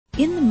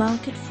in the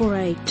market for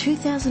a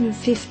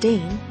 2015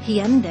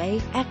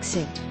 Hyundai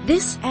Accent.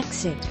 This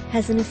Accent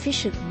has an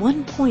efficient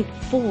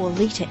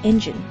 1.4-litre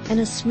engine and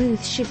a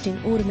smooth shifting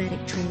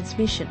automatic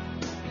transmission.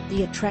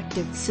 The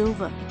attractive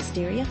silver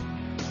exterior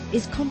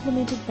is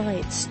complemented by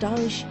its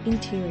stylish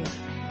interior.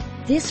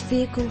 This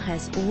vehicle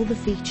has all the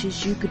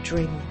features you could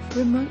dream of: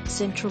 remote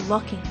central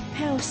locking,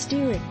 power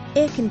steering,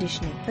 air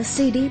conditioning, a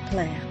CD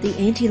player. The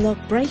anti-lock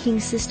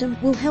braking system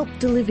will help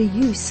deliver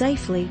you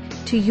safely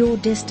to your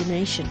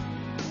destination,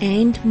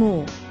 and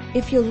more.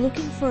 If you're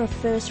looking for a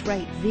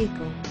first-rate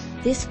vehicle,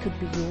 this could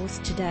be yours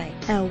today.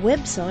 Our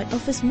website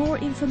offers more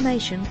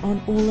information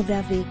on all of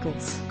our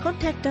vehicles.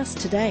 Contact us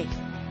today.